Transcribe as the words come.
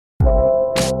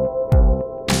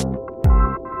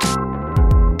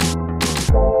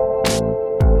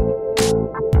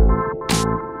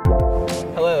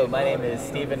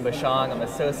Stephen Bouchong. I'm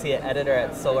Associate Editor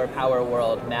at Solar Power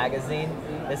World magazine.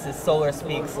 This is Solar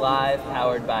Speaks Live,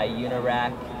 powered by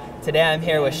Unirac. Today I'm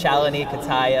here with Shalini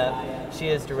Kataia. She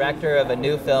is director of a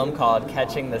new film called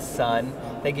Catching the Sun.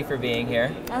 Thank you for being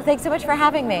here. Oh, thanks so much for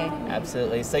having me.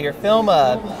 Absolutely. So your film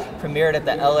premiered at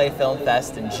the LA Film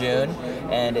Fest in June,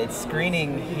 and it's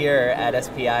screening here at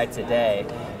SPI today.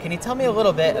 Can you tell me a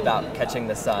little bit about Catching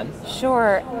the Sun?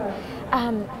 Sure.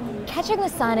 Catching the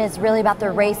Sun is really about the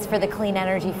race for the clean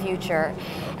energy future,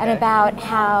 and about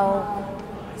how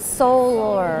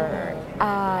solar,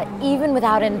 even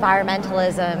without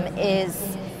environmentalism,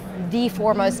 is the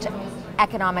foremost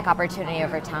economic opportunity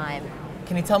over time.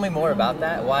 Can you tell me more about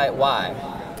that? Why?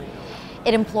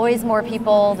 It employs more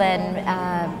people than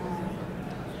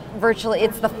virtually,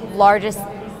 it's the largest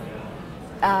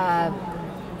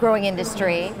growing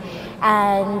industry.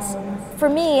 And for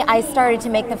me, I started to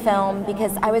make the film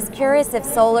because I was curious if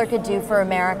solar could do for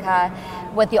America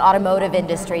what the automotive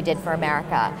industry did for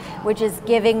America, which is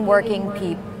giving working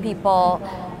people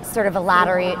sort of a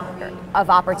ladder of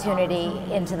opportunity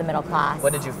into the middle class.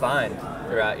 What did you find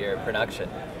throughout your production?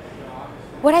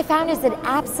 What I found is it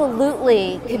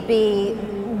absolutely could be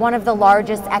one of the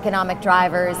largest economic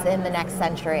drivers in the next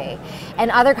century. And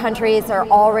other countries are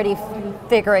already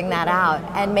figuring that out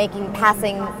and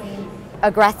passing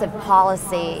aggressive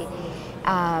policy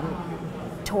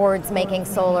towards making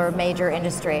solar a major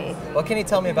industry. What can you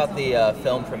tell me about the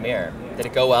film premiere? Did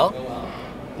it go well?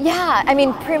 Yeah, I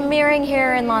mean, premiering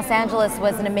here in Los Angeles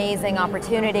was an amazing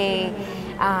opportunity,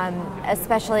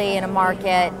 especially in a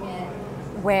market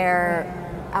where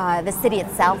the city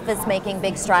itself is making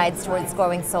big strides towards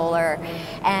going solar,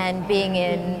 and being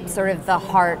in sort of the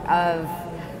heart of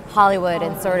Hollywood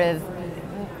and sort of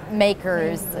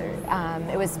makers.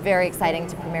 It was very exciting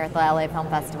to premiere at the LA Film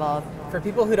Festival. For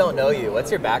people who don't know you,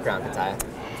 what's your background, Kataia?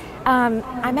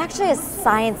 I'm actually a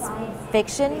science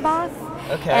fiction buff.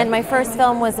 Okay. And my first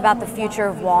film was about the future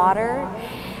of water.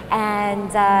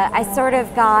 And I sort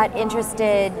of got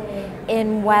interested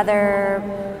in whether,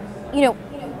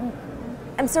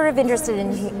 I'm sort of interested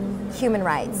in human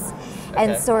rights.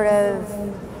 And sort of,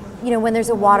 when there's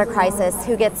a water crisis,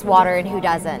 who gets water and who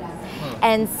doesn't.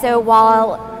 And so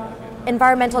while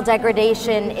environmental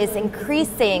degradation is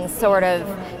increasing sort of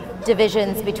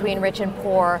divisions between rich and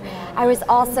poor, I was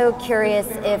also curious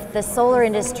if the solar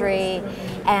industry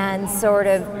and sort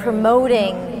of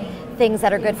promoting things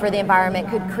that are good for the environment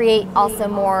could create also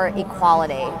more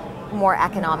equality, more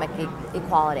economic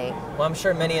equality. Well, I'm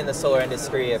sure many in the solar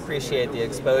industry appreciate the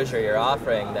exposure you're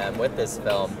offering them with this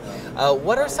film.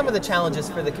 What are some of the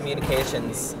challenges for the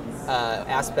communications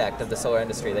aspect of the solar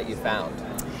industry that you found?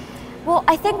 Well,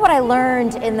 I think what I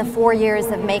learned in the 4 years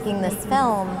of making this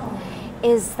film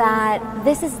is that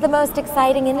this is the most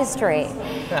exciting industry,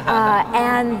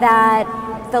 and that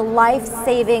the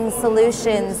life-saving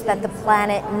solutions that the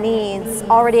planet needs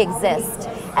already exist,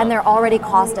 and they're already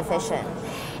cost-efficient.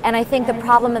 And I think the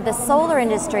problem that the solar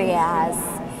industry has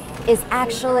is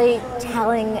actually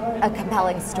telling a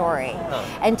compelling story,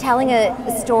 and telling a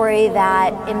story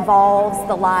that involves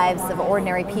the lives of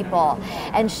ordinary people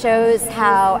and shows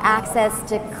how access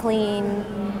to clean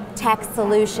tech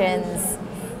solutions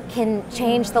can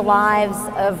change the lives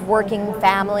of working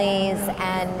families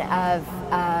and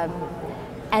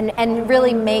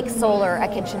really make solar a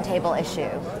kitchen table issue.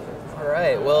 All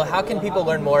right. Well, how can people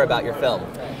learn more about your film,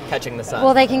 Catching the Sun?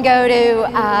 Well, they can go to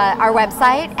our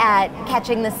website at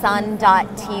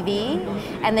catchingthesun.tv,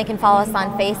 and they can follow us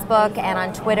on Facebook and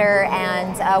on Twitter,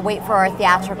 and wait for our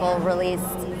theatrical release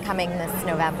coming this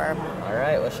November. All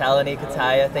right. Well, Shalini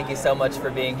Kataia, thank you so much for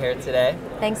being here today.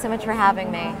 Thanks so much for having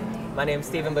me. My name is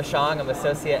Stephen Bouchong. I'm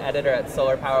Associate Editor at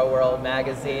Solar Power World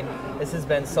magazine. This has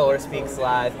been Solar Speaks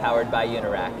Live, powered by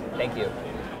Unirac. Thank you.